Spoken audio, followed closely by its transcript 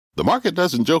The market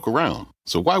doesn't joke around,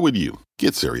 so why would you?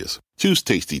 Get serious. Choose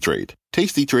Tasty Trade.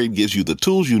 Tasty Trade gives you the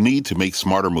tools you need to make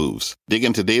smarter moves. Dig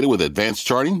into data with advanced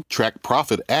charting, track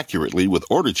profit accurately with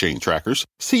order chain trackers,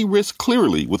 see risk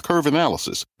clearly with curve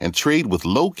analysis, and trade with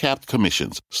low-capped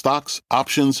commissions, stocks,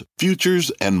 options,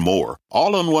 futures, and more.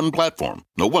 All on one platform.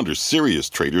 No wonder serious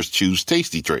traders choose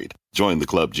Tasty Trade. Join the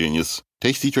club, genius.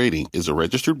 Tasty Trading is a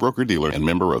registered broker-dealer and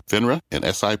member of FINRA and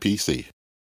SIPC.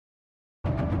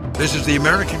 This is the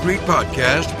American Greed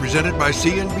Podcast, presented by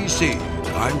CNBC.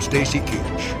 I'm Stacy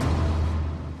Keach.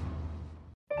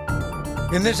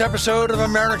 In this episode of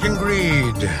American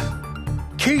Greed,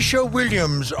 Keisha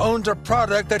Williams owns a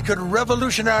product that could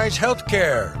revolutionize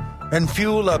healthcare and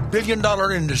fuel a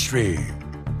billion-dollar industry.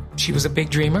 She was a big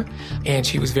dreamer, and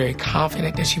she was very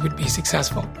confident that she would be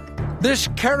successful. This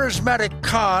charismatic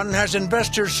con has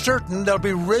investors certain they'll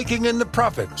be raking in the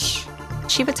profits.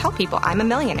 She would tell people, I'm a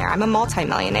millionaire, I'm a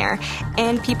multimillionaire,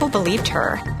 and people believed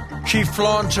her. She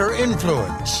flaunts her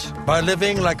influence by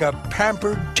living like a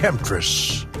pampered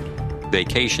temptress.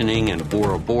 Vacationing in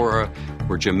Bora Bora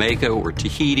or Jamaica or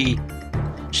Tahiti.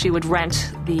 She would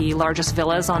rent the largest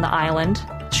villas on the island.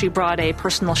 She brought a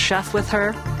personal chef with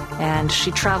her, and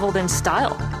she traveled in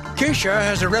style. Keisha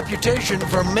has a reputation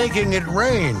for making it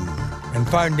rain and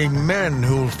finding men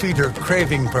who'll feed her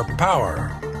craving for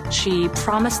power. She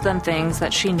promised them things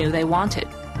that she knew they wanted.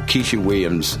 Keisha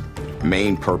Williams'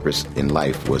 main purpose in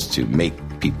life was to make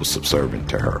people subservient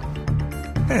to her.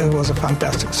 It was a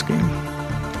fantastic scheme.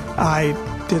 I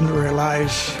didn't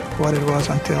realize what it was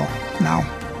until now.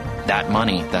 That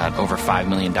money, that over $5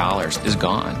 million, is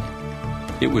gone.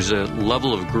 It was a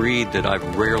level of greed that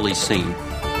I've rarely seen.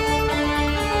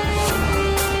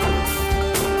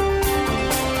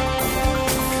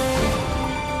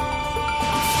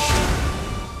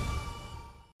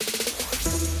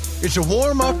 It's a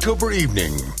warm October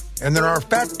evening, and there are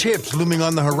fat tips looming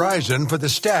on the horizon for the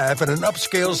staff at an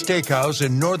upscale steakhouse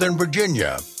in Northern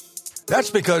Virginia. That's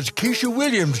because Keisha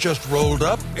Williams just rolled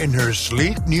up in her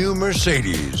sleek new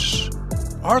Mercedes.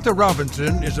 Arthur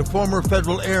Robinson is a former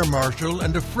federal air marshal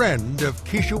and a friend of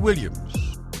Keisha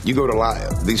Williams. You go to a lot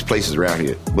of these places around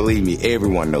here, believe me,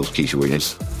 everyone knows Keisha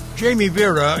Williams. Jamie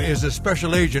Vera is a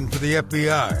special agent for the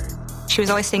FBI. She was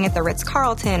always staying at the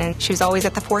Ritz-Carlton, and she was always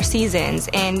at the Four Seasons.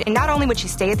 And not only would she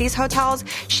stay at these hotels,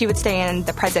 she would stay in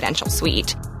the presidential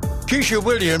suite. Keisha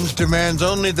Williams demands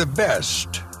only the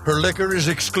best. Her liquor is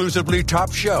exclusively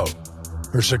top shelf.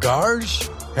 Her cigars,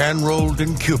 hand-rolled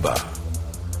in Cuba.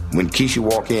 When Keisha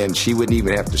walked in, she wouldn't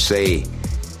even have to say,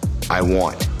 I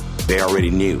want. They already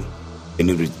knew. They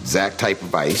knew the exact type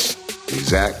of ice, the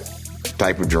exact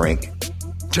type of drink.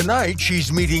 Tonight,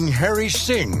 she's meeting Harry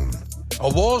Singh, a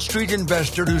Wall Street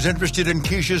investor who's interested in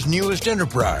Keisha's newest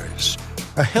enterprise,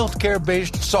 a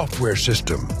healthcare-based software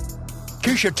system.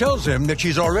 Keisha tells him that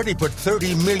she's already put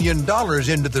 $30 million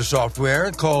into the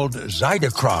software called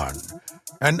Zytocron,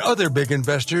 and other big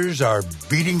investors are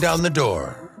beating down the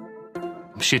door.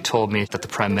 She told me that the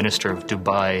Prime Minister of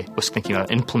Dubai was thinking about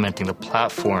implementing the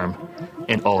platform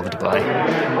in all of Dubai.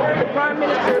 The Prime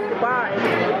Minister of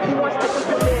Dubai, he wants to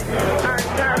implement our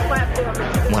entire platform.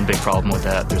 One big problem with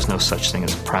that, there's no such thing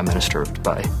as a Prime Minister of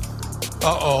Dubai.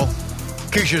 Uh-oh.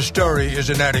 Keisha's story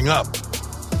isn't adding up.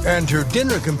 And her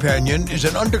dinner companion is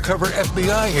an undercover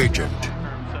FBI agent.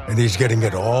 And he's getting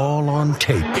it all on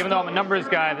tape. Even though I'm a numbers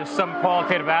guy, there's some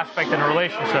qualitative aspect in a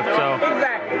relationship, so...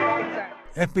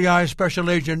 Exactly. FBI Special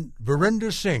Agent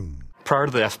Verinder Singh. Prior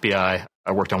to the FBI,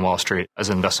 I worked on Wall Street as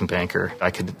an investment banker.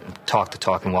 I could talk the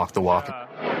talk and walk the walk.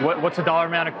 What's the dollar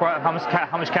amount? How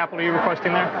much capital are you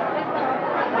requesting there?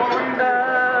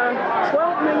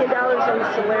 $12 million on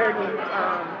the Celerity.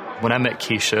 When I met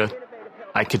Keisha,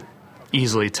 I could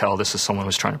easily tell this is someone who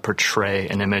was trying to portray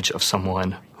an image of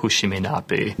someone who she may not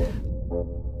be.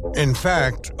 In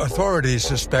fact, authorities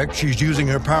suspect she's using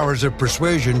her powers of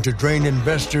persuasion to drain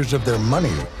investors of their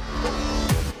money.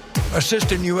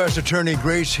 Assistant U.S. Attorney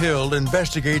Grace Hill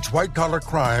investigates white-collar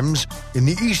crimes in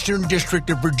the Eastern District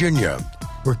of Virginia,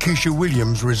 where Keisha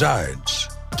Williams resides.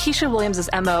 Keisha Williams'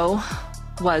 M.O.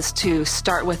 was to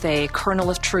start with a kernel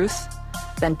of truth,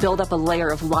 then build up a layer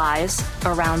of lies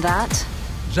around that.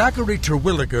 Zachary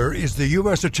Terwilliger is the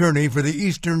U.S. Attorney for the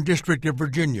Eastern District of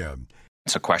Virginia.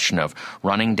 It's a question of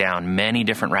running down many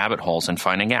different rabbit holes and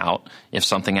finding out if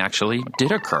something actually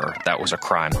did occur that was a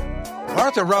crime.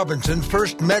 Arthur Robinson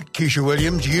first met Keisha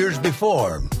Williams years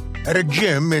before at a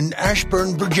gym in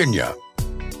Ashburn, Virginia.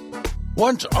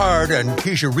 Once Art and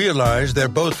Keisha realized they're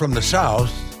both from the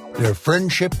South, their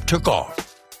friendship took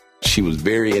off. She was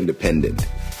very independent,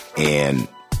 and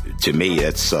to me,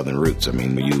 that's Southern roots. I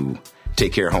mean, when you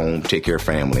take care of home, take care of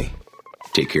family,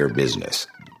 take care of business.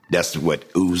 That's what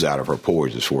oozed out of her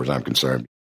pores as far as I'm concerned.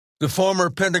 The former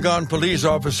Pentagon police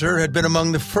officer had been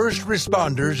among the first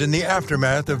responders in the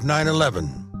aftermath of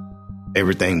 9/11.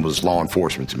 Everything was law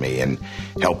enforcement to me and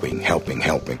helping.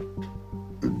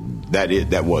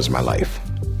 That was my life.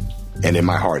 And in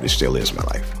my heart, it still is my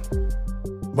life.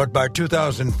 But by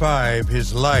 2005,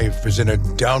 his life is in a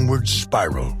downward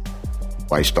spiral.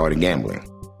 I started gambling.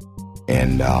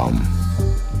 And I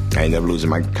ended up losing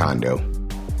my condo.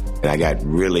 And I got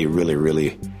really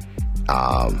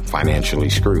financially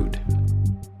screwed.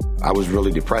 I was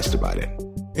really depressed about it.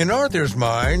 In Arthur's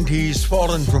mind, he's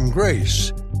fallen from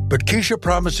grace, but Keisha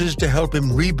promises to help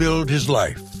him rebuild his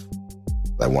life.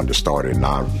 I wanted to start a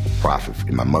nonprofit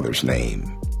in my mother's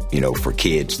name, for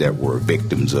kids that were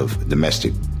victims of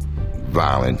domestic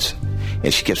violence.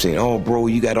 And she kept saying, "Oh, bro,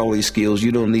 you got all these skills.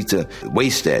 You don't need to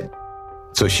waste that."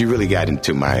 So she really got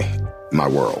into my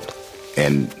world.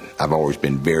 And I've always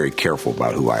been very careful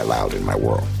about who I allowed in my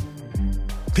world.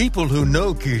 People who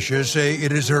know Keisha say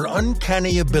it is her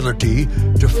uncanny ability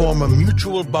to form a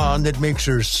mutual bond that makes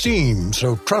her seem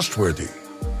so trustworthy.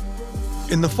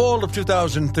 In the fall of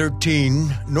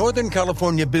 2013, Northern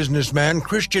California businessman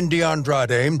Christian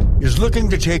DeAndrade is looking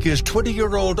to take his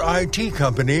 20-year-old IT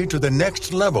company to the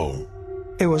next level.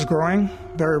 It was growing,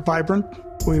 very vibrant.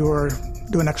 We were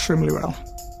doing extremely well.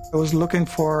 I was looking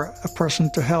for a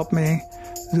person to help me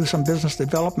do some business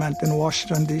development in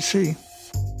Washington, D.C.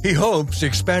 He hopes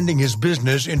expanding his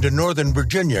business into Northern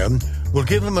Virginia will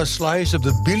give him a slice of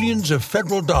the billions of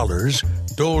federal dollars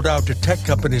doled out to tech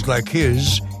companies like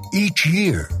his each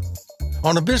year.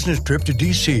 On a business trip to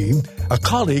D.C., a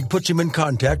colleague puts him in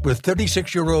contact with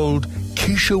 36-year-old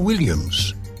Keisha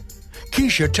Williams.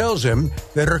 Keisha tells him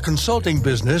that her consulting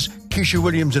business, Keisha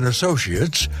Williams &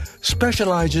 Associates,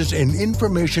 specializes in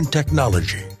information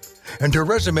technology, and her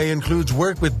resume includes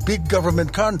work with big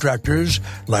government contractors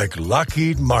like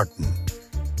Lockheed Martin.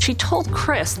 She told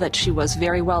Chris that she was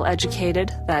very well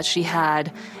educated, that she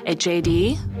had a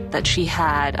JD, that she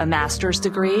had a master's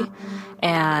degree,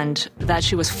 and that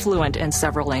she was fluent in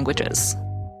several languages.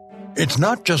 It's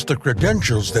not just the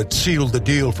credentials that sealed the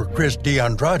deal for Chris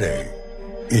DeAndrade.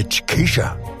 It's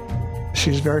Keisha.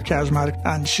 She's very charismatic,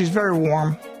 and she's very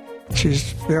warm.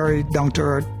 She's very down to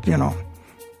earth,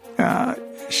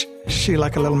 She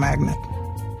like a little magnet.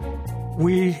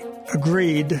 We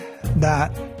agreed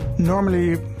that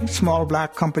normally small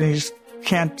black companies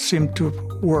can't seem to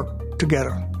work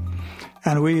together.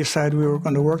 And we decided we were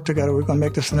going to work together. We were going to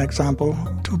make this an example,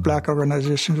 two black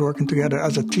organizations working together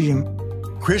as a team.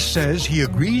 Chris says he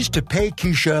agrees to pay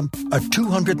Keisha a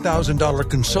 $200,000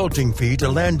 consulting fee to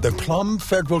land the plum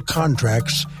federal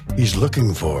contracts he's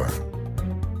looking for.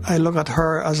 I look at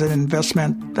her as an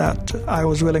investment that I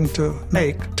was willing to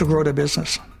make to grow the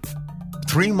business.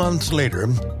 3 months later,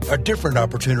 a different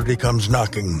opportunity comes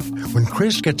knocking when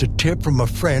Chris gets a tip from a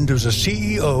friend who's a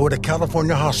CEO at a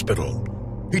California hospital.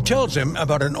 He tells him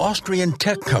about an Austrian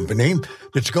tech company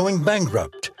that's going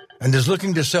bankrupt and is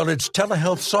looking to sell its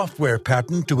telehealth software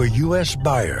patent to a U.S.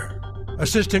 buyer.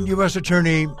 Assistant U.S.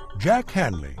 Attorney Jack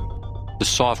Hanley. The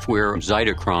software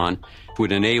Zytocron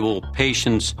would enable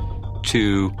patients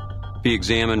to be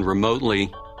examined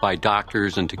remotely by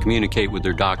doctors and to communicate with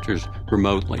their doctors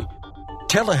remotely.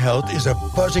 Telehealth is a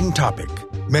buzzing topic.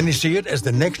 Many see it as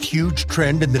the next huge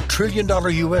trend in the trillion-dollar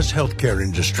U.S. healthcare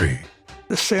industry.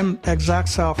 The same exact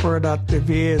software that the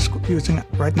VA is using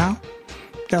right now,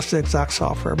 that's the exact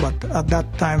software, but at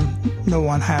that time, no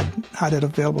one had it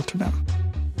available to them.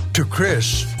 To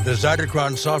Chris, the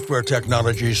Zytocron software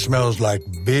technology smells like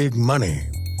big money.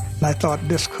 And I thought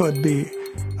this could be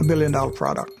a $1 billion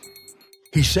product.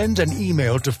 He sends an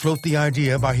email to float the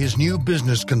idea by his new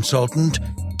business consultant,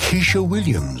 Keisha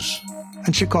Williams.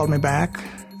 And she called me back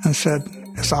and said,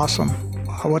 "It's awesome.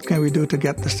 What can we do to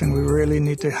get this thing? We really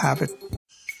need to have it."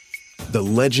 The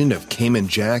legend of Cayman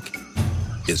Jack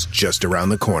is just around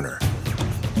the corner.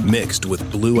 Mixed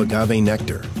with blue agave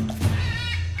nectar,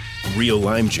 real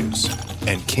lime juice,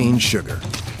 and cane sugar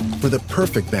for the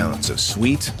perfect balance of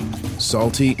sweet,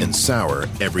 salty, and sour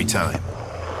every time.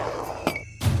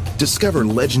 Discover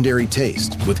legendary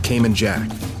taste with Cayman Jack,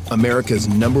 America's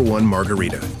 #1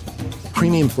 margarita.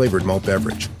 Premium flavored malt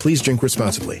beverage. Please drink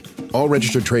responsibly. All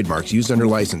registered trademarks used under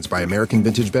license by American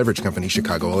Vintage Beverage Company,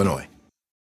 Chicago, Illinois.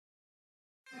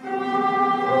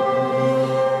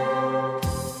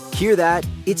 Hear that?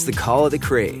 It's the call of the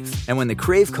Crave. And when the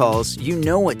Crave calls, you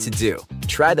know what to do.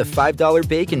 Try the $5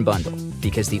 Bacon Bundle,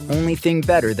 because the only thing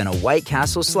better than a White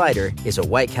Castle slider is a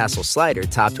White Castle slider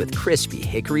topped with crispy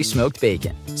hickory smoked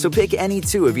bacon. So pick any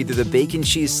two of either the Bacon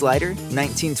Cheese Slider,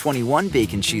 1921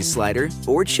 Bacon Cheese Slider,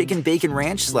 or Chicken Bacon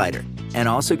Ranch Slider. And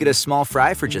also get a small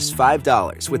fry for just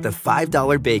 $5 with the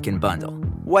 $5 Bacon Bundle.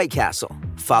 White Castle.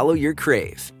 Follow your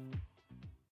Crave.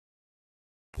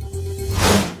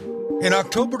 In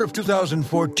October of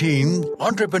 2014,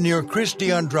 entrepreneur Chris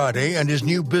D'Andrade and his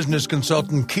new business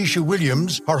consultant Keisha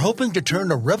Williams are hoping to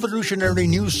turn a revolutionary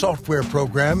new software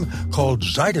program called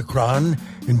Zytocron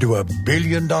into a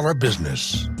billion-dollar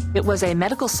business. It was a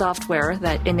medical software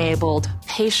that enabled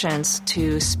patients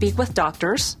to speak with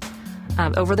doctors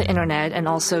over the internet and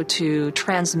also to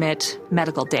transmit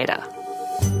medical data.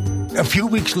 A few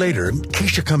weeks later,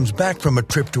 Keisha comes back from a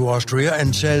trip to Austria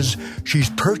and says she's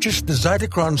purchased the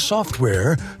Zytocron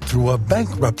software through a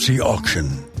bankruptcy auction.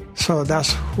 So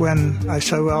that's when I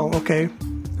said, well, okay,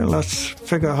 let's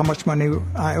figure out how much money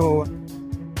I owe.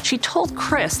 She told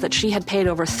Chris that she had paid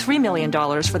over $3 million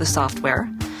for the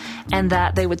software and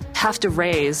that they would have to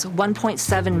raise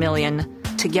 $1.7 million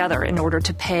together in order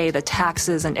to pay the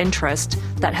taxes and interest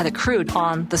that had accrued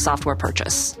on the software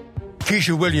purchase.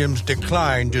 Keisha Williams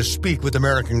declined to speak with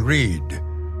American Greed.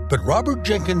 But Robert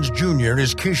Jenkins Jr.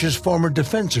 is Keisha's former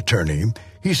defense attorney.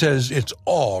 He says it's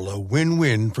all a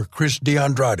win-win for Chris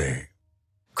D'Andrade.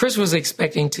 Chris was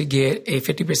expecting to get a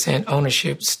 50%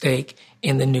 ownership stake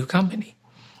in the new company.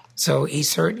 So he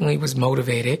certainly was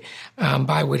motivated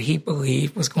by what he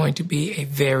believed was going to be a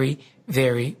very,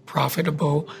 very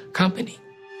profitable company.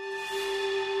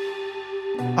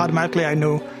 Automatically, I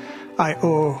knew I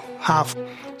owe half.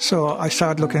 So I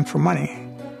started looking for money.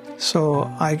 So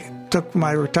I took my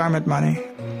retirement money.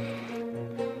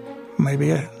 Maybe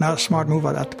not a smart move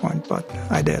at that point, but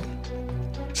I did.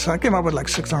 So I came up with like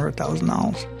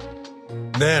 $600,000.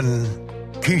 Then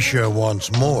Keisha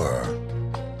wants more.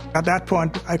 At that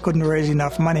point, I couldn't raise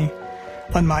enough money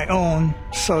on my own,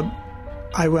 so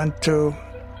I went to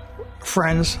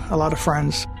friends, a lot of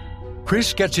friends.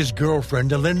 Chris gets his girlfriend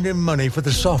to lend him money for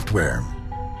the software.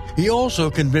 He also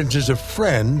convinces a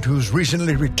friend who's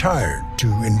recently retired to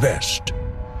invest.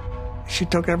 She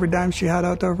took every dime she had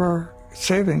out of her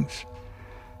savings,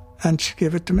 and she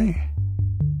gave it to me.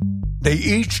 They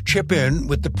each chip in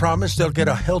with the promise they'll get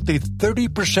a healthy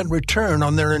 30% return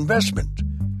on their investment.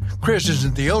 Chris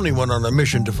isn't the only one on a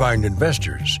mission to find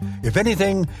investors. If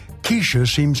anything, Keisha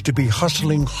seems to be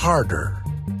hustling harder.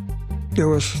 There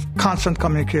was constant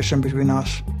communication between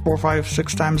us, 4, 5,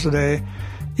 6 times a day.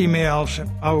 Emails.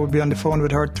 I would be on the phone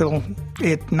with her till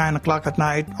 8, 9 o'clock at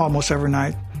night, almost every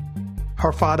night.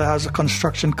 Her father has a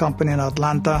construction company in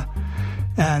Atlanta,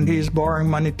 and he's borrowing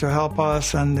money to help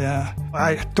us, and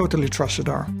I totally trusted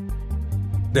her.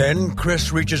 Then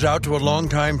Chris reaches out to a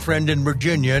longtime friend in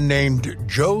Virginia named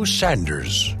Joe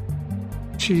Sanders.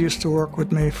 She used to work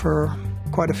with me for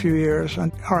quite a few years,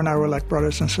 and her and I were like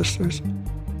brothers and sisters.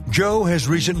 Joe has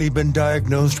recently been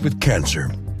diagnosed with cancer,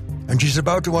 and she's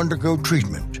about to undergo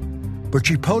treatment, but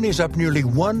she ponies up nearly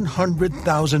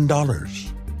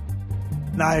 $100,000.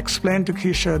 I explained to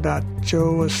Keisha that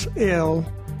Joe was ill,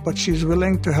 but she's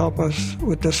willing to help us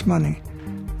with this money.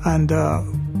 And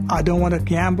I don't want to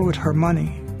gamble with her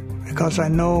money because I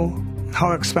know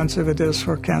how expensive it is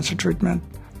for cancer treatment.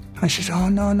 And she said, oh,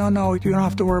 no, you don't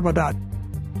have to worry about that.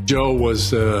 Joe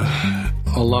was a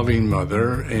loving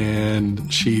mother,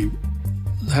 and she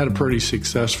had a pretty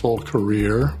successful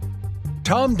career.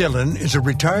 Tom Dillon is a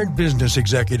retired business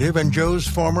executive and Joe's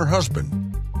former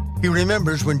husband. He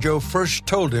remembers when Joe first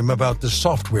told him about the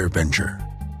software venture.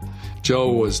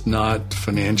 Joe was not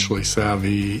financially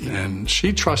savvy, and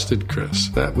she trusted Chris.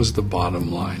 That was the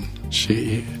bottom line.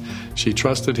 She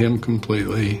trusted him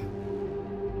completely.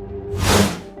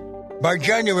 By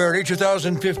January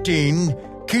 2015,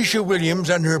 Keisha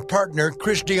Williams and her partner,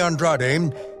 Chris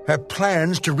D'Andrade, have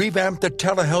plans to revamp the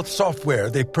telehealth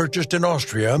software they purchased in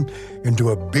Austria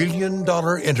into a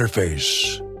billion-dollar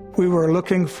interface. We were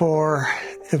looking for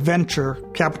a venture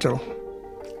capital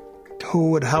who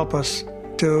would help us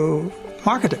to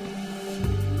market it.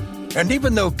 And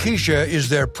even though Keisha is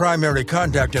their primary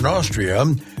contact in Austria,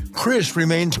 Chris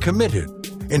remains committed.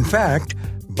 In fact,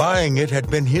 buying it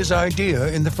had been his idea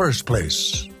in the first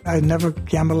place. I never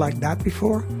gambled like that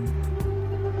before,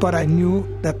 but I knew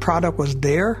that product was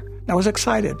there. I was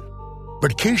excited.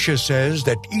 But Keisha says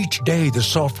that each day the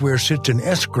software sits in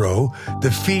escrow, the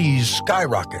fees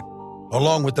skyrocket,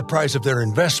 along with the price of their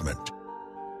investment.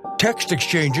 Text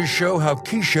exchanges show how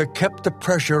Keisha kept the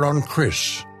pressure on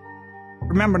Chris.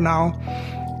 Remember now,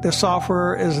 the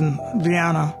software is in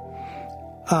Vienna,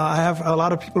 I have a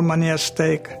lot of people money at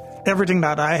stake. Everything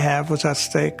that I have was at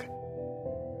stake.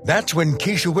 That's when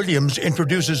Keisha Williams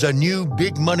introduces a new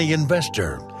big money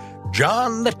investor,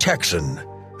 John the Texan,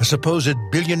 a supposed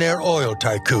billionaire oil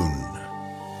tycoon.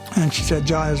 And she said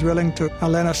John is willing to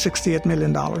lend us $68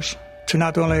 million to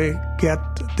not only get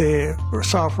the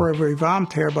software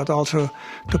revamped here, but also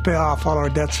to pay off all our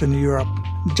debts in Europe.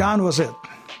 John was it.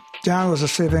 John was a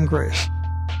saving grace.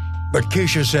 But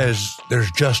Keisha says there's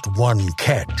just one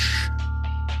catch.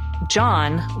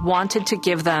 John wanted to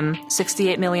give them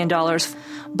 $68 million,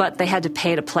 but they had to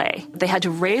pay to play. They had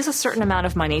to raise a certain amount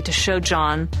of money to show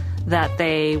John that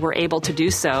they were able to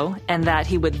do so and that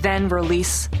he would then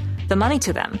release the money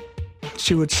to them.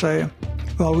 She would say,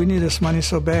 well, we need this money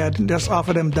so bad, just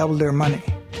offer them double their money.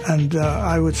 And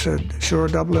I would say, sure,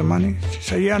 double their money? She'd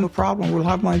say, yeah, no problem. We'll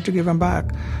have money to give them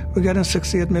back. We're getting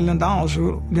 $68 million.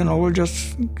 We'll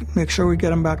just make sure we get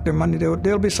them back their money.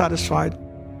 They'll be satisfied.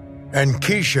 And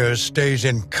Keisha stays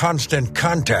in constant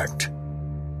contact.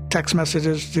 Text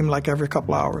messages seem like every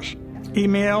couple hours.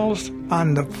 Emails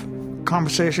and the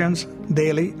conversations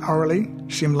daily, hourly,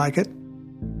 seem like it.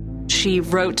 She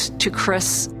wrote to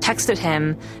Chris, texted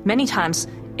him many times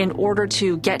in order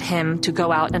to get him to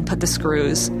go out and put the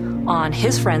screws on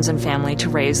his friends and family to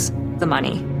raise the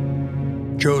money.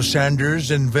 Joe Sanders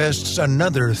invests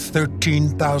another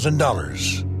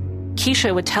 $13,000.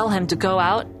 Keisha would tell him to go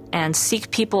out and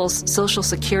seek people's Social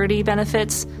Security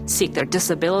benefits, seek their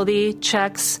disability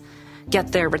checks,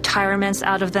 get their retirements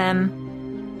out of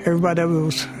them. Everybody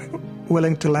was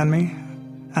willing to lend me,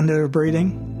 and they were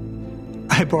breeding.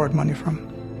 I borrowed money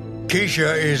from.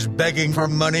 Keisha is begging for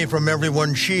money from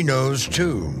everyone she knows,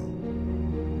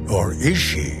 too. Or is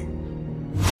she?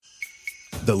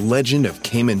 The legend of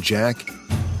Cayman Jack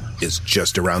is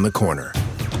just around the corner.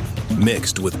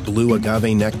 Mixed with blue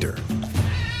agave nectar,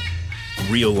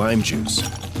 real lime juice,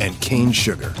 and cane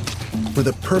sugar for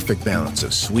the perfect balance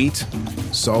of sweet,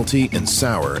 salty, and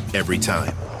sour every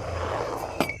time.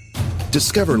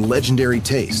 Discover legendary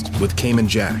taste with Cayman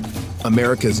Jack,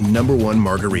 America's #1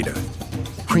 margarita.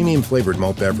 Premium flavored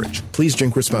malt beverage. Please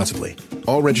drink responsibly.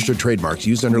 All registered trademarks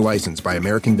used under license by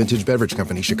American Vintage Beverage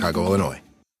Company, Chicago, Illinois.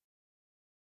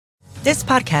 This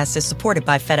podcast is supported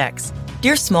by FedEx.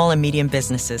 Dear small and medium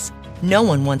businesses, no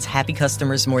one wants happy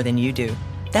customers more than you do.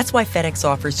 That's why FedEx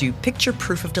offers you picture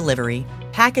proof of delivery,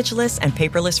 packageless and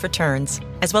paperless returns,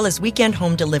 as well as weekend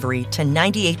home delivery to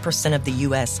 98% of the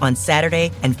U.S. on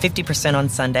Saturday and 50% on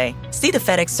Sunday. See the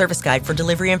FedEx service guide for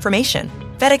delivery information.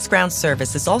 FedEx Ground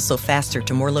service is also faster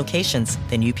to more locations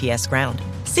than UPS Ground.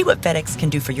 See what FedEx can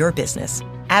do for your business.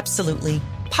 Absolutely,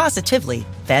 positively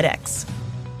FedEx.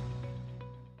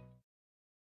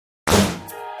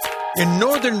 In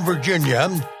Northern Virginia,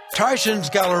 Tyson's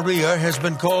Galleria has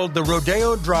been called the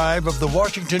Rodeo Drive of the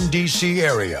Washington, D.C.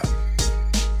 area.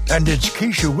 And it's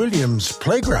Keisha Williams'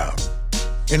 playground.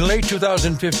 In late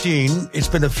 2015, it's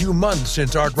been a few months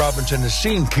since Art Robinson has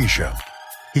seen Keisha.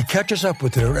 He catches up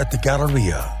with her at the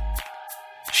Galleria.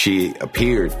 She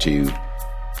appeared to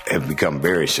have become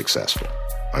very successful.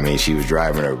 I mean, she was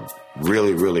driving a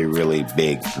really, really, really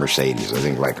big Mercedes. I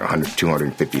think like a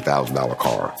 $250,000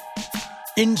 car.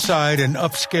 Inside an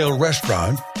upscale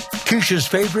restaurant, Keisha's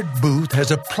favorite booth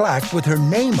has a plaque with her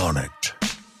name on it.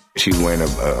 She wore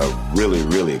a really,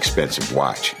 really expensive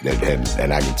watch that had,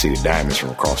 and I could see the diamonds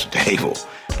from across the table.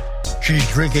 She's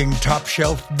drinking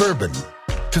top-shelf bourbon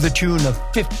to the tune of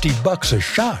 $50 a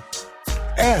shot.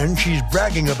 And she's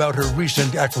bragging about her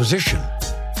recent acquisition.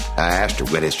 I asked her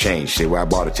what has changed. She said, well, I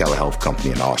bought a telehealth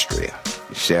company in Austria.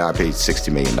 She said, I paid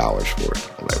 $60 million for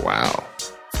it. I'm like, wow.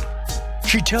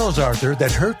 She tells Arthur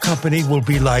that her company will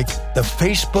be like the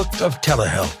Facebook of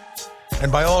telehealth. And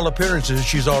by all appearances,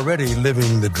 she's already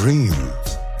living the dream.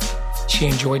 She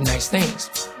enjoyed nice things.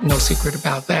 No secret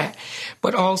about that.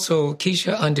 But also,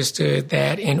 Keisha understood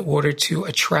that in order to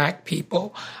attract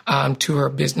people to her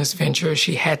business venture,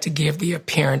 she had to give the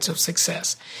appearance of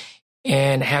success.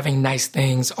 And having nice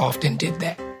things often did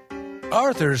that.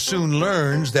 Arthur soon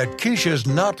learns that Keisha's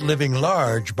not living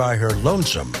large by her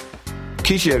lonesome.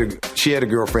 She had a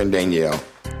girlfriend, Danielle.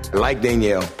 I liked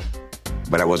Danielle,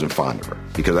 but I wasn't fond of her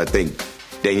because I think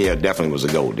Danielle definitely was a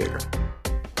gold digger.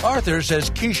 Arthur says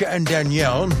Keisha and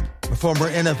Danielle, a former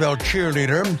NFL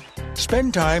cheerleader,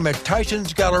 spend time at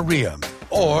Tyson's Galleria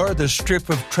or the strip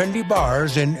of trendy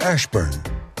bars in Ashburn.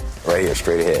 Right here,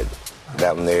 straight ahead.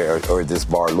 That one there, or this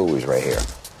bar Louis right here.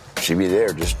 She'd be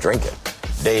there just drinking,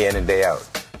 day in and day out.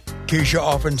 Keisha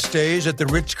often stays at the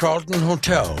Ritz-Carlton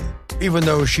Hotel, even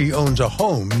though she owns a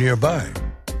home nearby.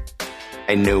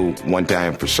 I knew one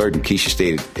time for certain Keisha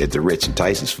stayed at the Ritz in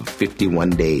Tyson's for 51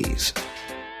 days.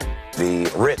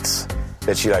 The Ritz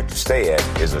that she liked to stay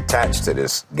at is attached to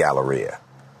this Galleria.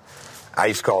 I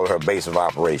used to call it her base of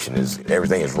operation.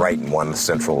 Everything is right in one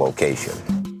central location.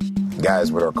 Guys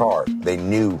with her card, they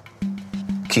knew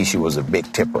Keisha was a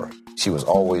big tipper. She was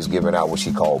always giving out what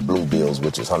she called blue bills,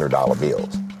 which is $100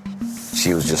 bills.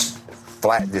 She was just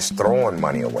throwing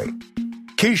money away.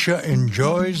 Keisha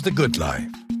enjoys the good life.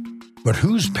 But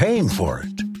who's paying for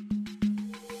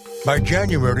it? By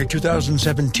January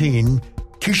 2017,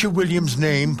 Keisha Williams'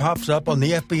 name pops up on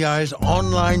the FBI's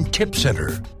online tip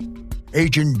center.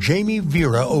 Agent Jamie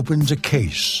Vera opens a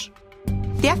case.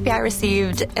 The FBI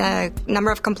received a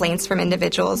number of complaints from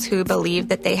individuals who believed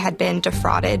that they had been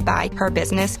defrauded by her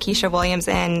business, Keisha Williams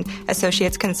and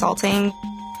Associates Consulting.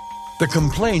 The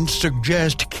complaints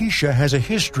suggest Keisha has a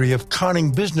history of conning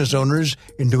business owners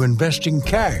into investing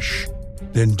cash,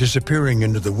 then disappearing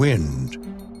into the wind.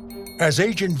 As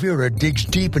Agent Vera digs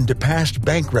deep into past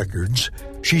bank records,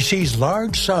 she sees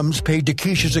large sums paid to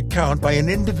Keisha's account by an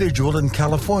individual in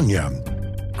California,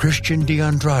 Christian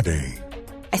DeAndrade.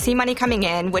 I see money coming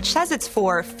in, which says it's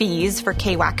for fees, for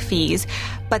KWAC fees,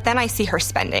 but then I see her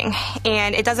spending,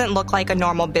 and it doesn't look like a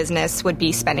normal business would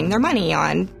be spending their money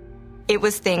on. It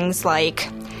was things like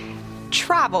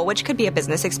travel, which could be a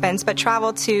business expense, but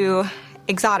travel to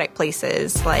exotic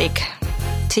places like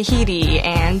Tahiti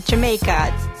and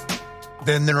Jamaica.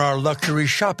 Then there are luxury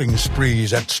shopping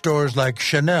sprees at stores like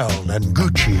Chanel and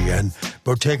Gucci and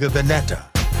Bottega Veneta.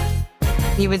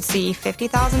 You would see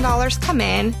 $50,000 come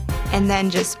in, and then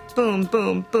just boom,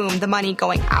 boom, boom, the money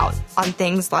going out on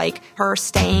things like her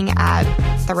staying at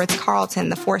the Ritz-Carlton,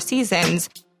 the Four Seasons.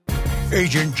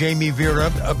 Agent Jamie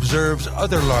Vera observes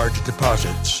other large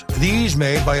deposits, these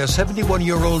made by a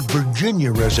 71-year-old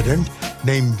Virginia resident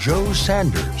named Joe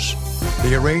Sanders.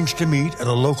 They arranged to meet at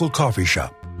a local coffee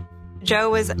shop. She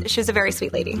was a very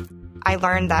sweet lady. I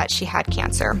learned that she had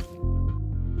cancer.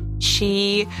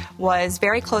 She was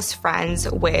very close friends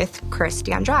with Chris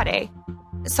DeAndrade.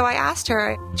 So I asked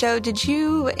her, Joe, did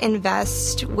you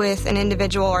invest with an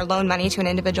individual or loan money to an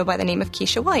individual by the name of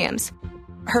Keisha Williams?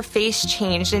 Her face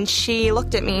changed and she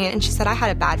looked at me and she said I had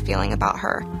a bad feeling about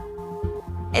her.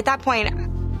 At that point,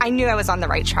 I knew I was on the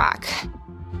right track.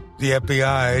 The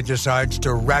FBI decides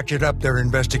to ratchet up their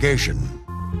investigation.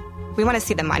 We want to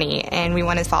see the money and we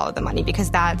want to follow the money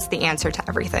because that's the answer to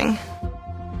everything.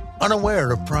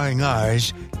 Unaware of prying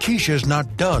eyes, Keisha's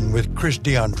not done with Chris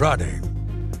DeAndrade.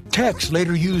 Texts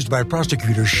later used by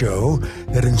prosecutors show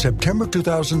that in September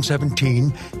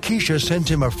 2017, Keisha sent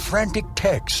him a frantic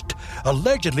text,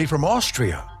 allegedly from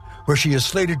Austria, where she is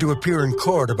slated to appear in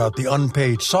court about the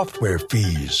unpaid software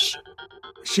fees.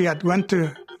 She had went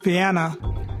to Vienna.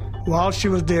 While she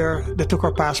was there, they took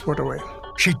her passport away.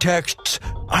 She texts,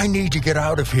 "I need to get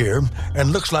out of here,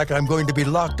 and looks like I'm going to be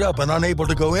locked up and unable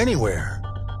to go anywhere."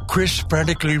 Chris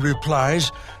frantically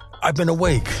replies, "I've been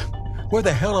awake. Where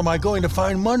the hell am I going to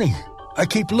find money? I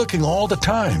keep looking all the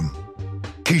time."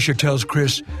 Keisha tells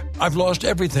Chris, "I've lost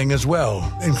everything as well,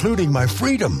 including my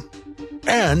freedom.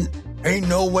 And ain't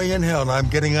no way in hell I'm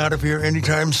getting out of here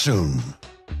anytime soon."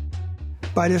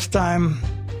 By this time,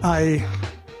 I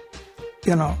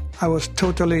was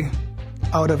totally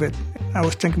out of it. I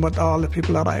was thinking about all the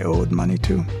people that I owed money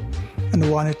to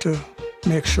and wanted to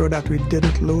make sure that we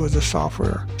didn't lose the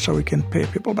software so we can pay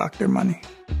people back their money.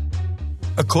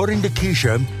 According to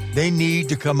Keisha, they need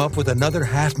to come up with another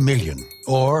 $500,000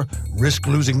 or risk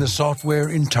losing the software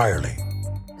entirely.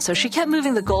 So she kept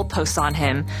moving the goalposts on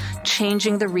him,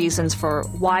 changing the reasons for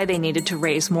why they needed to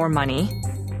raise more money.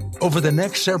 Over the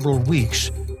next several weeks,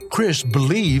 Chris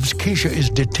believes Keisha is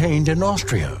detained in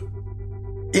Austria.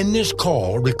 In this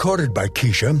call, recorded by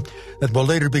Keisha, that will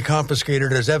later be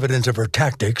confiscated as evidence of her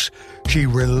tactics, she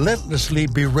relentlessly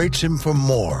berates him for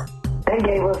more. They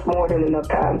gave us more than enough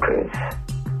time, Chris.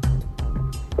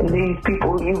 And these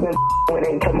people you've been with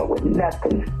ain't come up with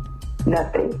nothing.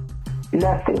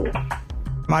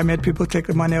 I made people take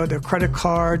the money out of their credit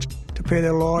cards to pay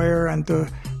their lawyer and to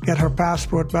get her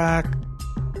passport back.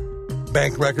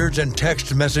 Bank records and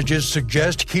text messages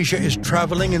suggest Keisha is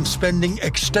traveling and spending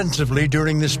extensively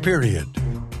during this period,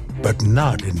 but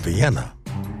not in Vienna.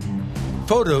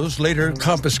 Photos later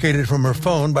confiscated from her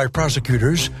phone by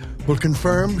prosecutors will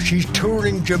confirm she's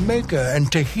touring Jamaica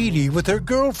and Tahiti with her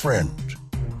girlfriend.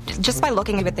 Just by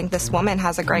looking, I would think this woman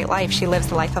has a great life. She lives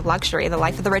the life of luxury, the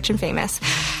life of the rich and famous.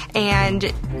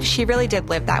 And she really did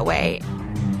live that way.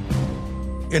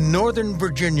 In Northern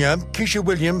Virginia, Keisha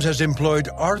Williams has employed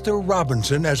Arthur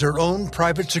Robinson as her own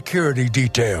private security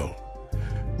detail.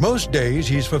 Most days,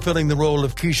 he's fulfilling the role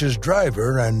of Keisha's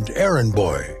driver and errand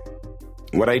boy.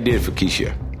 What I did for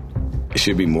Keisha, it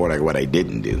should be more like what I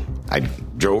didn't do. I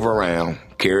drove around,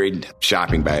 carried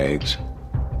shopping bags,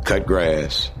 cut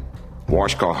grass,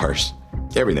 wash cars,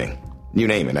 everything. You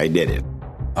name it, I did it.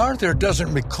 Arthur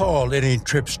doesn't recall any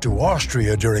trips to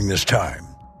Austria during this time,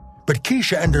 but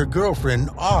Keisha and her girlfriend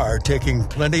are taking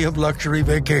plenty of luxury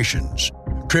vacations,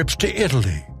 trips to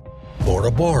Italy,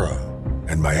 Bora Bora,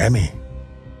 and Miami.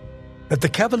 At the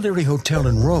Cavalieri Hotel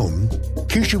in Rome,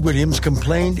 Keisha Williams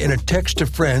complained in a text to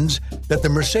friends that the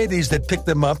Mercedes that picked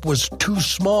them up was too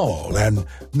small and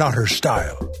not her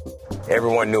style.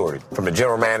 Everyone knew her, from the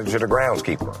general manager to the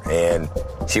groundskeeper, and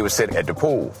she would sit at the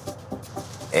pool,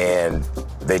 and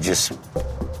they just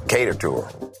catered to her.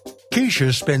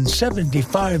 Keisha spent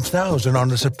 $75,000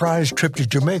 on a surprise trip to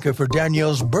Jamaica for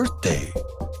Danielle's birthday,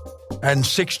 and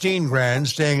 $16,000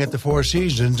 staying at the Four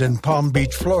Seasons in Palm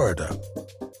Beach, Florida.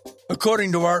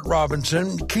 According to Art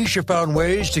Robinson, Keisha found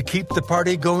ways to keep the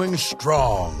party going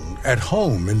strong at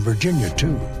home in Virginia,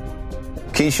 too.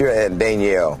 Keisha and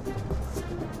Danielle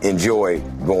enjoyed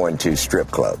going to strip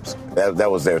clubs.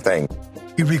 That was their thing.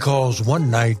 He recalls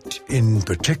one night in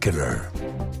particular.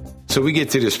 So we get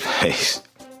to this place,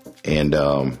 and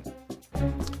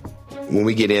when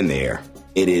we get in there,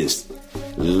 it is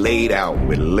laid out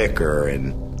with liquor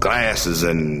and glasses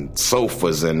and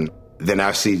sofas, and then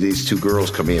I see these two girls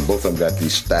come in. Both of them got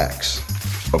these stacks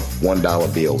of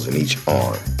 $1 bills in each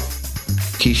arm.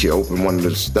 Keisha opened one of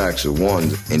the stacks of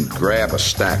ones and grabbed a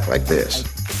stack like this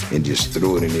and just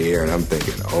threw it in the air, and I'm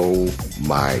thinking, oh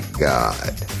my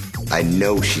God. I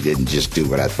know she didn't just do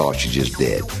what I thought she just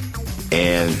did.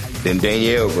 And then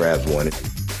Danielle grabs one.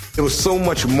 There was so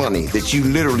much money that you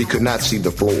literally could not see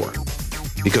the floor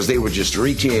because they would just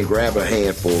reach in, grab a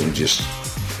handful,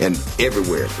 and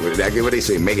everywhere. Like what they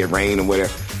say, make it rain or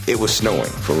whatever. It was snowing,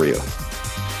 for real.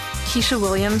 Keisha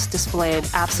Williams displayed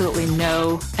absolutely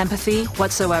no empathy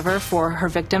whatsoever for her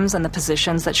victims and the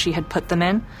positions that she had put them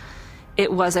in.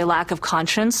 It was a lack of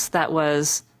conscience that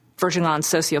was verging on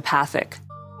sociopathic.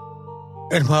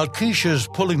 And while Keisha's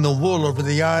pulling the wool over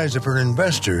the eyes of her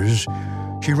investors,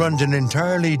 she runs an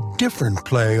entirely different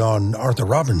play on Arthur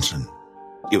Robinson.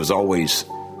 It was always,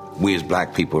 we as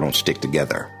black people don't stick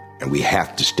together, and we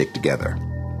have to stick together.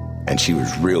 And she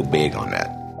was real big on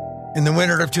that. In the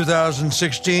winter of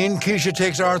 2016, Keisha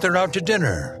takes Arthur out to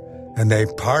dinner, and they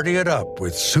party it up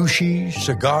with sushi,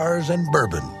 cigars, and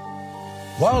bourbon.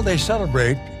 While they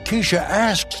celebrate, Keisha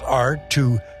asks Art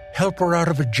to help her out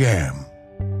of a jam.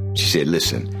 She said,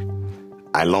 listen,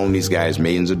 I loaned these guys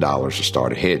millions of dollars to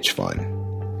start a hedge fund,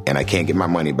 and I can't get my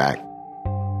money back.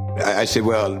 I said,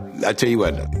 well, I tell you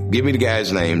what, give me the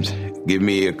guys' names, give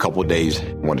me a couple of days.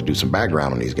 I want to do some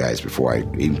background on these guys before I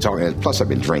even talk. And plus, I've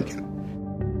been drinking.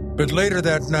 But later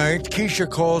that night, Keisha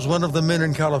calls one of the men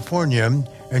in California,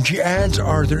 and she adds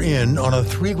Arthur in on a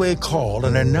three-way call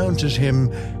and announces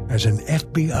him as an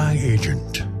FBI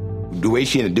agent. The way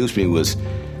she introduced me was,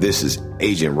 this is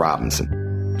Agent Robinson.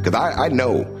 Because I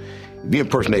know, if you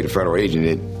impersonate a federal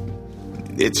agent,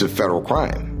 it's a federal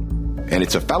crime, and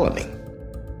it's a felony.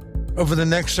 Over the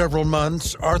next several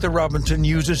months, Arthur Robinson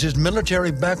uses his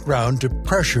military background to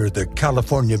pressure the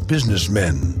California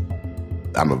businessmen.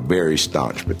 I'm a very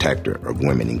staunch protector of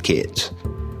women and kids,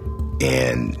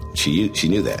 and she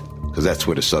knew that, because that's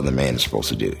what a Southern man is supposed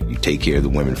to do. You take care of the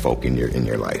women folk in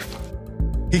your life.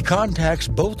 He contacts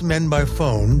both men by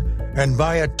phone and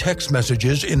via text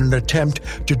messages in an attempt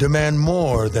to demand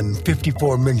more than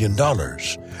 $54 million,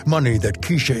 money that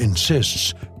Keisha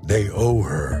insists they owe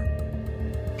her.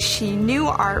 She knew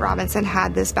Art Robinson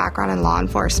had this background in law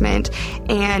enforcement,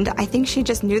 and I think she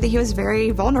just knew that he was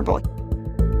very vulnerable.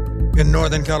 In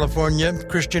Northern California,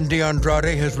 Christian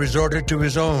DeAndrade has resorted to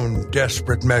his own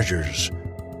desperate measures.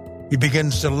 He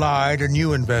begins to lie to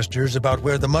new investors about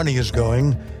where the money is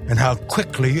going and how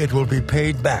quickly it will be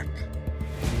paid back.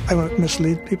 I would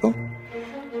mislead people,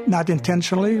 not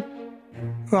intentionally.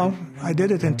 Well, I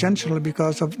did it intentionally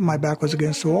because of my back was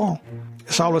against the wall.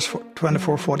 It's always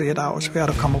 24, 48 hours. We had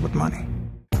to come up with money.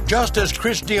 Just as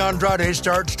Chris DeAndrade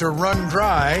starts to run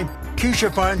dry,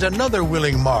 Keisha finds another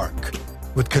willing mark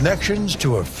with connections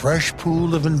to a fresh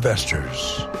pool of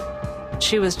investors.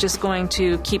 She was just going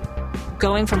to keep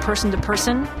going from person to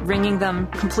person, wringing them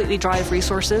completely dry of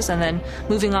resources, and then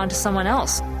moving on to someone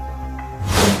else.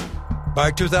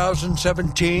 By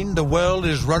 2017, the well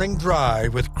is running dry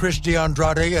with Chris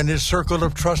DeAndrade and his circle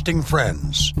of trusting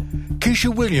friends.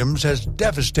 Keisha Williams has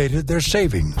devastated their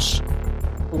savings.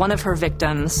 One of her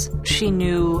victims, she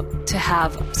knew to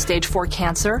have stage 4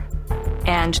 cancer,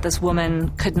 and this woman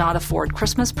could not afford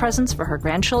Christmas presents for her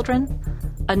grandchildren.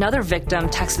 Another victim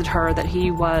texted her that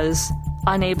he was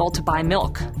unable to buy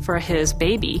milk for his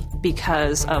baby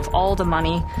because of all the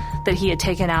money that he had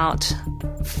taken out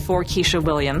for Keisha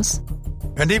Williams.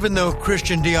 And even though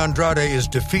Christian DeAndrade is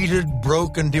defeated,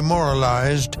 broke, and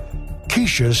demoralized,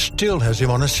 Keisha still has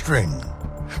him on a string.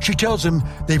 She tells him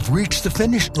they've reached the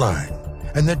finish line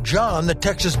and that John, the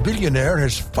Texas billionaire,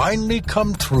 has finally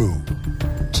come through.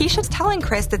 Keisha's telling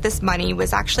Chris that this money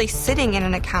was actually sitting in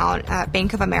an account at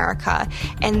Bank of America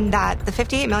and that the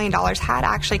 $58 million had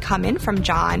actually come in from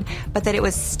John, but that it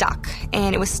was stuck.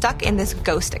 And it was stuck in this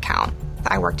ghost account.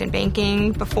 I worked in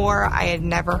banking before. I had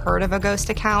never heard of a ghost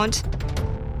account.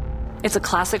 It's a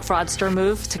classic fraudster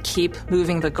move to keep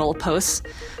moving the goalposts,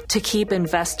 to keep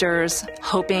investors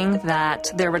hoping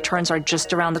that their returns are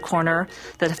just around the corner,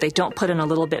 that if they don't put in a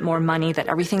little bit more money, that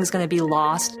everything's going to be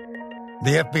lost.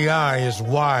 The FBI is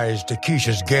wise to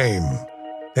Keisha's game.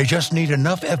 They just need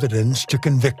enough evidence to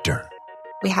convict her.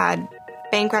 We had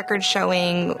bank records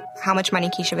showing how much money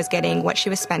Keisha was getting, what she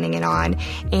was spending it on,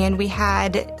 and we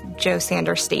had Joe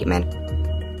Sanders' statement.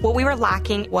 What we were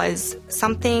lacking was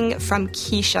something from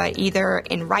Keisha, either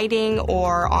in writing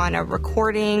or on a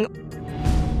recording.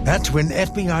 That's when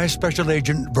FBI Special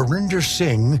Agent Verinder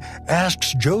Singh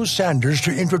asks Joe Sanders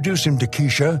to introduce him to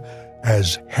Keisha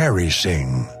as Harry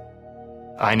Singh.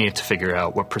 I needed to figure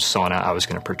out what persona I was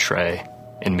going to portray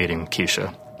in meeting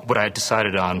Keisha. What I had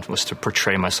decided on was to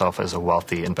portray myself as a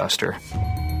wealthy investor.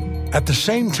 At the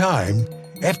same time,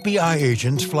 FBI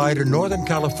agents fly to Northern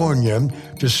California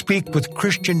to speak with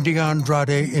Christian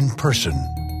DeAndrade in person.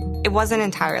 It wasn't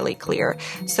entirely clear,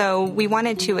 so we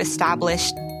wanted to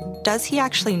establish, does he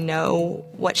actually know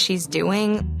what she's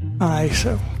doing? I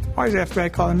said, why is the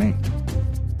FBI calling me?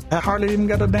 I hardly even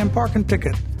got a damn parking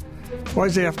ticket. Why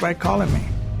is the FBI calling me?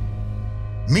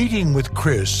 Meeting with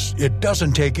Chris, it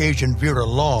doesn't take Agent Vera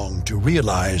long to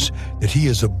realize that he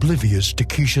is oblivious to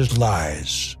Keisha's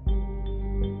lies.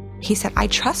 He said, I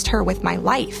trust her with my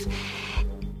life.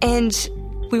 And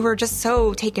we were just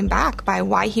so taken back by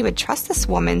why he would trust this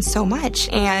woman so much.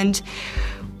 And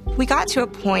we got to a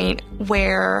point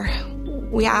where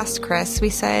we asked Chris, we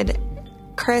said,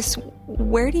 Chris,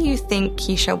 where do you think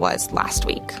Keisha was last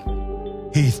week?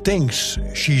 He thinks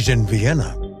she's in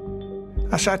Vienna.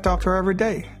 I said, I talk to her every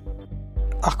day.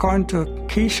 According to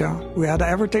Keisha, we had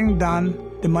everything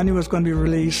done. The money was going to be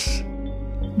released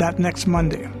that next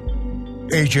Monday.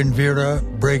 Agent Vera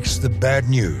breaks the bad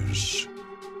news.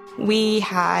 We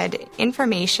had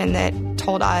information that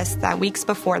told us that weeks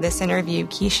before this interview,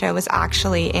 Keisha was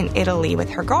actually in Italy with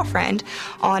her girlfriend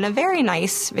on a very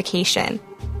nice vacation.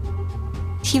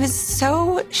 He was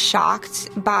so shocked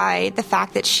by the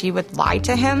fact that she would lie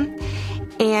to him.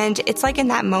 And it's like in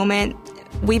that moment,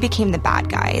 we became the bad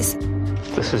guys.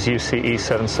 This is UCE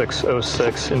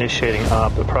 7606 initiating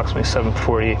op approximately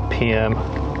 7:40 p.m.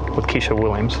 with Keisha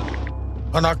Williams.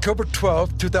 On October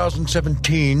 12,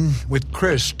 2017, with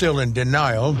Chris still in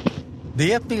denial,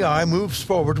 the FBI moves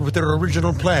forward with their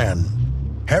original plan.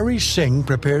 Harry Singh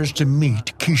prepares to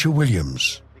meet Keisha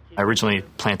Williams. I originally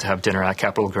planned to have dinner at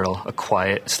Capital Grill, a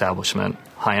quiet establishment,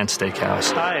 high-end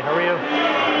steakhouse. Hi, how are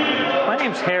you? My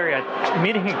name's Harry. I'm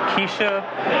meeting Keisha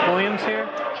Williams here.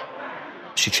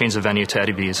 She changed the venue to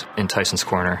Eddie V's in Tyson's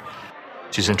Corner.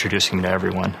 She's introducing me to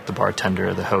everyone, the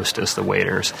bartender, the hostess, the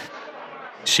waiters.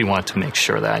 She wanted to make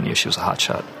sure that I knew she was a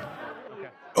hotshot.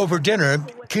 Over dinner,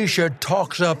 Keisha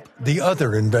talks up the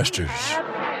other investors.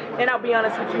 And I'll be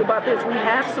honest with you about this. We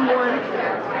have someone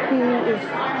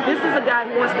this is a guy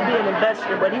who wants to be an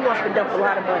investor, but he wants to dump a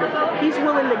lot of money. He's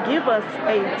willing to give us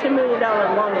a $10 million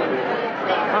loan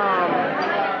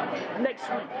next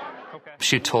week.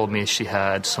 She told me she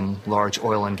had some large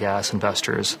oil and gas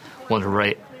investors willing to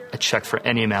write a check for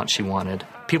any amount she wanted.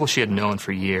 People she had known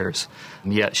for years.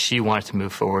 Yet she wanted to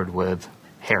move forward with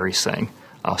Harry Singh,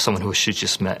 someone who she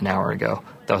just met an hour ago.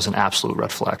 That was an absolute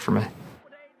red flag for me.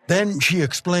 Then she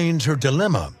explains her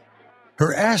dilemma.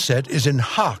 Her asset is in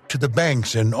hock to the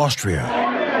banks in Austria.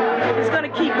 It's going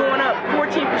to keep going up,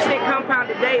 14%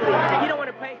 compounded daily. You don't want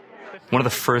to pay. One of the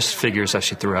first figures that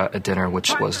she threw out at dinner,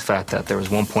 which was the fact that there was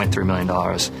 $1.3 million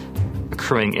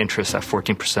accruing interest at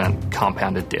 14%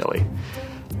 compounded daily.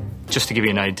 Just to give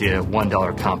you an idea,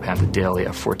 $1 compounded daily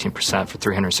at 14% for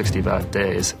 365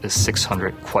 days is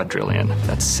 600 quadrillion.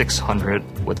 That's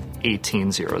 600 with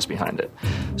 18 zeros behind it.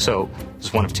 So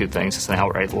it's one of two things. It's an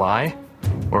outright lie,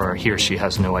 or he or she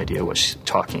has no idea what she's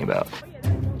talking about.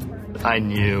 I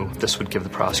knew this would give the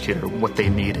prosecutor what they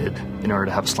needed in order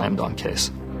to have a slam dunk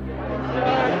case.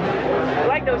 I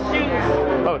like those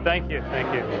shoes. Oh, thank you.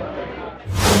 Thank you.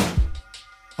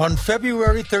 On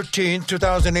February 13,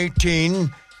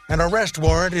 2018, an arrest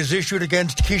warrant is issued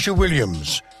against Keisha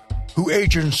Williams, who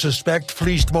agents suspect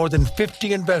fleeced more than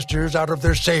 50 investors out of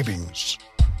their savings.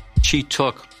 She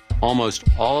took almost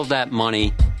all of that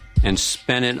money and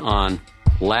spent it on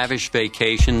lavish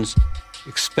vacations,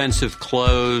 expensive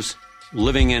clothes,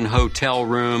 living in hotel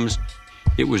rooms.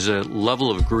 It was a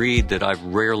level of greed that I've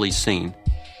rarely seen.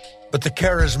 But the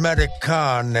charismatic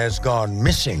Khan has gone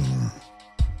missing.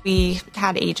 We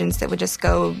had agents that would just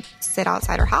go sit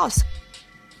outside her house.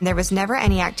 There was never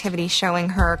any activity showing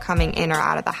her coming in or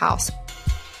out of the house.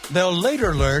 They'll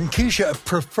later learn Keisha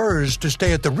prefers to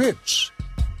stay at the Ritz.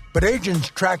 But agents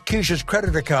track Keisha's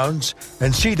credit accounts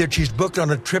and see that she's booked on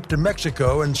a trip to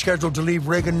Mexico and scheduled to leave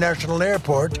Reagan National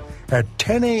Airport at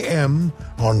 10 a.m.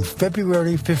 on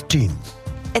February 15th.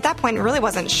 At that point, I really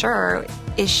wasn't sure,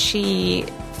 is she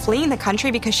fleeing the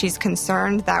country because she's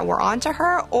concerned that we're onto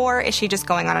her, or is she just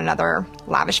going on another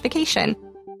lavish vacation?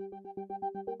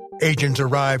 Agents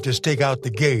arrive to stake out the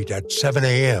gate at 7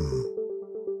 a.m.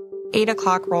 8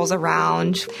 o'clock rolls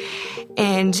around,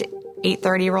 and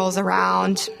 8:30 rolls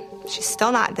around. She's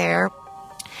still not there.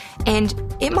 And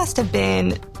it must have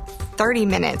been 30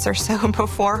 minutes or so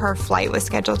before her flight was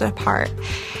scheduled to depart.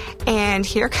 And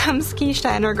here comes Keisha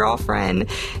and her girlfriend,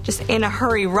 just in a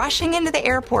hurry, rushing into the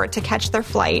airport to catch their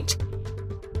flight.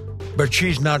 But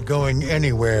she's not going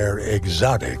anywhere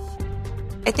exotic.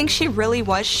 I think she really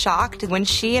was shocked when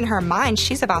in her mind,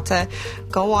 she's about to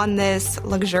go on this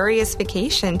luxurious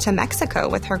vacation to Mexico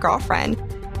with her girlfriend.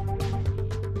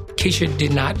 Keisha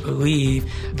did not believe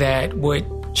that what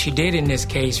she did in this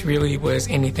case really was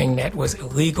anything that was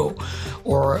illegal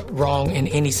or wrong in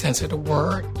any sense of the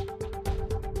word.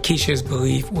 Keisha's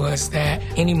belief was that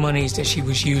any monies that she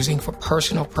was using for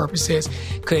personal purposes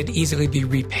could easily be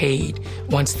repaid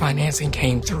once financing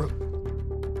came through.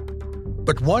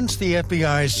 But once the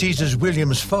FBI seizes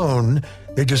Williams' phone,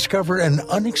 they discover an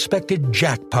unexpected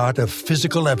jackpot of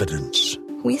physical evidence.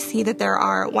 We see that there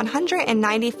are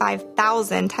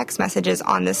 195,000 text messages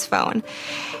on this phone.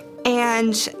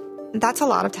 And that's a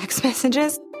lot of text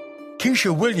messages.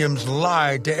 Keisha Williams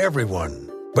lied to everyone,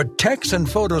 but texts and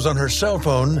photos on her cell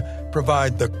phone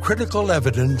provide the critical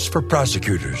evidence for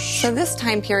prosecutors. So this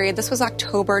time period, this was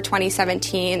October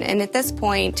 2017, and at this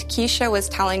point, Keisha was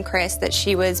telling Chris that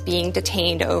she was being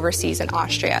detained overseas in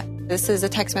Austria. This is a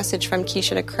text message from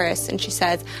Keisha to Chris, and she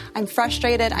says, "I'm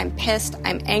frustrated, I'm pissed,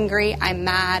 I'm angry, I'm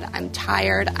mad, I'm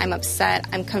tired, I'm upset,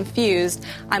 I'm confused,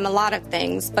 I'm a lot of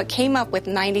things, but came up with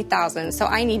 90,000, so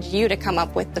I need you to come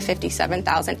up with the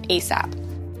 57,000 ASAP."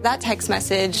 That text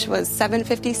message was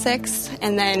 7:56,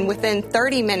 and then within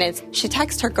 30 minutes, she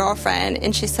texts her girlfriend,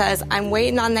 and she says, "I'm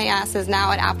waiting on the asses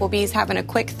now at Applebee's having a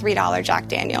quick $3 Jack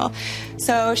Daniel."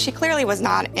 So she clearly was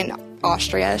not in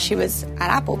Austria. She was at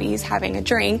Applebee's having a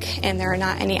drink, and there are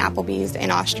not any Applebee's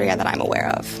in Austria that I'm aware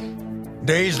of.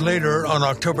 Days later, on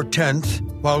October 10th,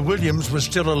 while Williams was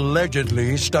still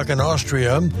allegedly stuck in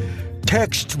Austria,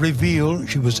 texts reveal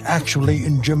she was actually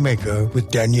in Jamaica with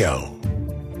Danielle.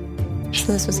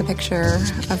 So this was a picture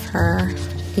of her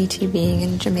ATVing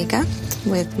in Jamaica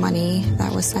with money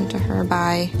that was sent to her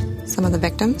by some of the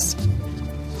victims.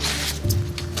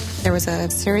 There was a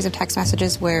series of text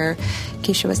messages where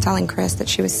Keisha was telling Chris that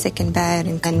she was sick in bed,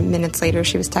 and then minutes later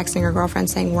she was texting her girlfriend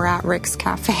saying, "We're at Rick's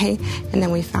Cafe," and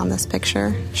then we found this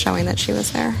picture showing that she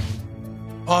was there.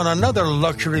 On another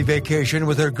luxury vacation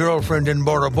with her girlfriend in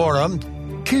Bora Bora,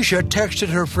 Keisha texted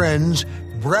her friends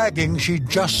bragging she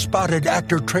just spotted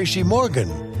actor Tracy Morgan,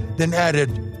 then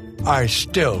added, "I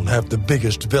still have the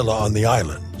biggest villa on the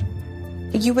island."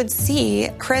 You would see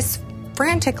Chris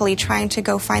frantically trying to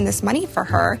go find this money for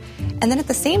her, and then at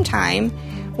the same time,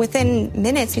 within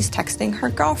minutes, he's texting her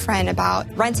girlfriend about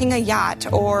renting a yacht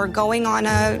or going on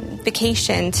a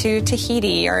vacation to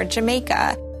Tahiti or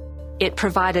Jamaica. It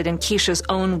provided, in Keisha's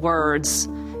own words,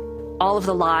 all of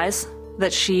the lies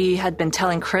that she had been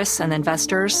telling Chris and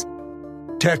investors.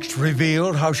 Text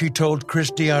revealed how she told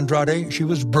Chris DeAndrade she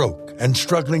was broke and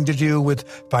struggling to deal with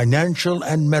financial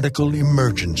and medical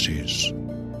emergencies.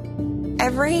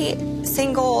 Every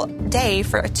single day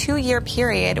for a 2-year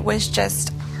period was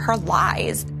just her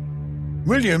lies.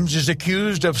 Williams is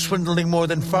accused of swindling more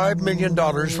than $5 million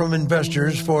from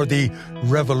investors for the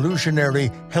revolutionary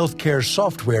healthcare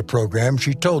software program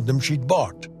she told them she'd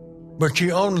bought. But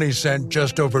she only sent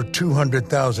just over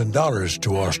 $200,000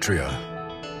 to Austria.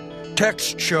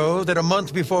 Texts show that a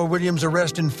month before Williams'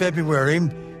 arrest in February,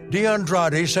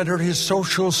 DeAndrade sent her his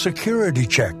Social Security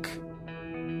check.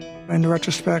 In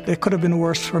retrospect, it could have been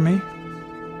worse for me.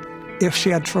 If she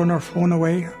had thrown her phone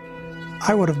away,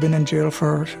 I would have been in jail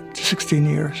for 16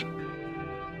 years.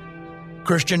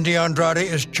 Christian DeAndrade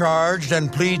is charged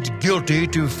and pleads guilty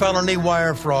to felony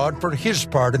wire fraud for his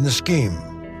part in the scheme.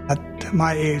 At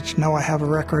my age, now I have a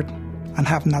record and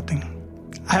have nothing.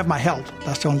 I have my health.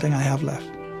 That's the only thing I have left.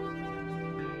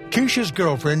 Keisha's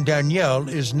girlfriend, Danielle,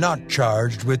 is not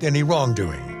charged with any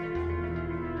wrongdoing.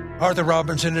 Arthur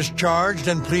Robinson is charged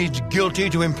and pleads guilty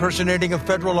to impersonating a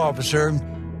federal officer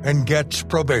and gets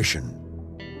probation.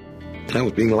 I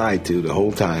was being lied to the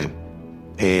whole time,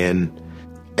 and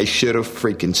I should have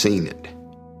freaking seen it.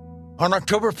 On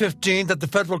October 15th at the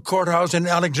federal courthouse in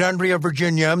Alexandria,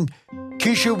 Virginia,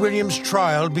 Keisha Williams'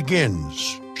 trial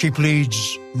begins. She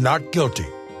pleads not guilty.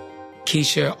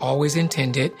 Keisha always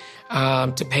intended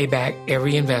to pay back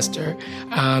every investor,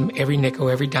 every nickel,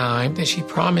 every dime that she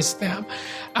promised them.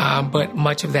 But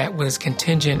much of that was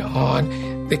contingent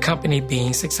on the company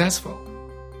being successful.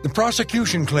 The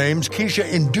prosecution claims Keisha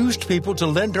induced people to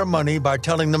lend her money by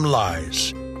telling them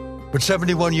lies. But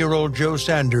 71-year-old Joe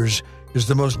Sanders is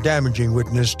the most damaging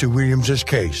witness to Williams'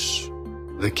 case.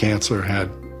 The cancer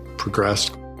had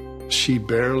progressed. She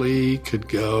barely could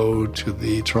go to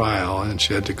the trial, and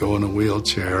she had to go in a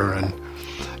wheelchair, and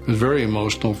it was very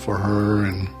emotional for her,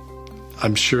 and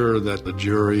I'm sure that the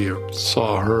jury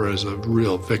saw her as a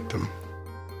real victim.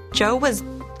 Joe was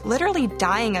literally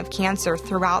dying of cancer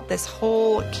throughout this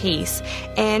whole case,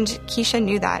 and Keisha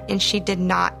knew that, and she did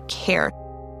not care.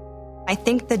 I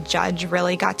think the judge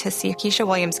really got to see Keisha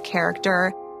Williams'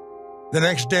 character. The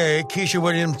next day, Keisha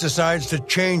Williams decides to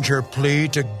change her plea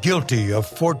to guilty of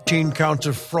 14 counts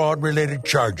of fraud-related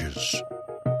charges.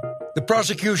 The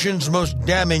prosecution's most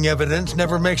damning evidence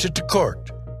never makes it to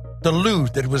court. The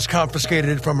loot that was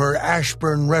confiscated from her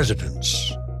Ashburn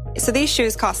residence. So these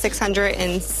shoes cost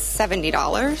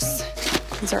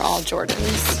 $670. These are all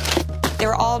Jordans. They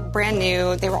were all brand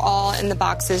new. They were all in the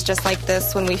boxes just like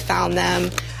this when we found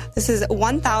them. This is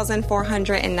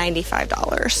 $1,495,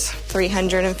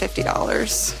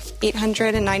 $350,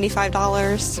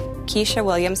 $895. Keisha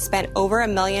Williams spent over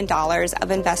 $1 million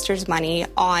of investors' money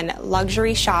on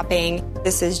luxury shopping.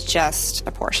 This is just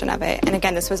a portion of it. And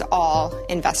again, this was all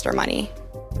investor money.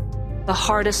 The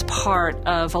hardest part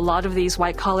of a lot of these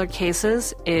white-collar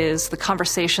cases is the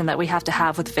conversation that we have to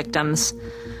have with victims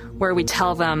where we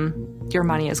tell them, your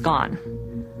money is gone.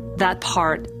 That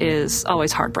part is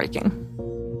always heartbreaking.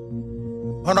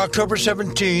 On October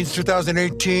 17,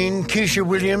 2018, Keisha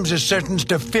Williams is sentenced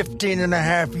to 15 and a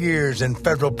half years in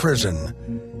federal prison,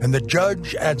 and the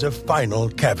judge adds a final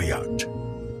caveat.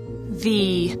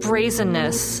 The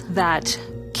brazenness that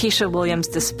Keisha Williams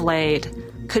displayed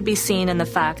could be seen in the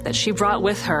fact that she brought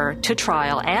with her to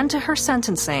trial and to her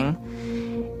sentencing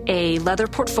a leather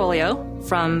portfolio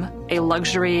from a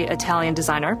luxury Italian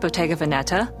designer, Bottega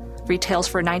Veneta, retails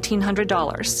for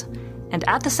 $1,900. And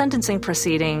at the sentencing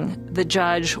proceeding, the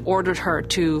judge ordered her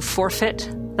to forfeit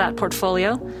that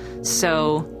portfolio.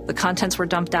 So the contents were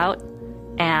dumped out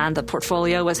and the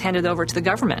portfolio was handed over to the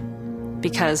government.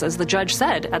 Because as the judge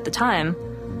said at the time,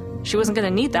 she wasn't going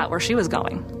to need that where she was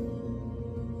going.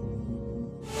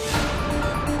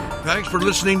 Thanks for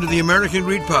listening to the American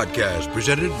Greed Podcast,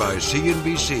 presented by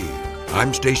CNBC.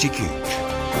 I'm Stacy Keach.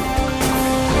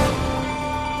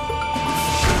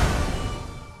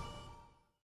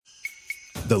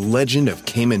 The legend of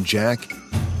Cayman Jack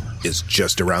is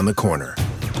just around the corner.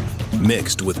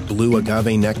 Mixed with blue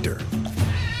agave nectar,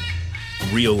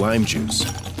 real lime juice,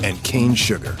 and cane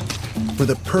sugar for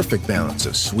the perfect balance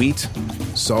of sweet,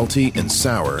 salty, and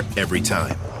sour every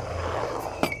time.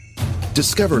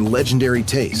 Discover legendary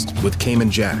taste with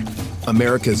Cayman Jack,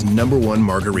 America's #1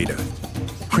 margarita.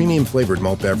 Premium flavored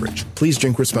malt beverage. Please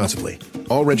drink responsibly.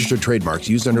 All registered trademarks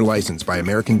used under license by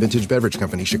American Vintage Beverage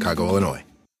Company, Chicago, Illinois.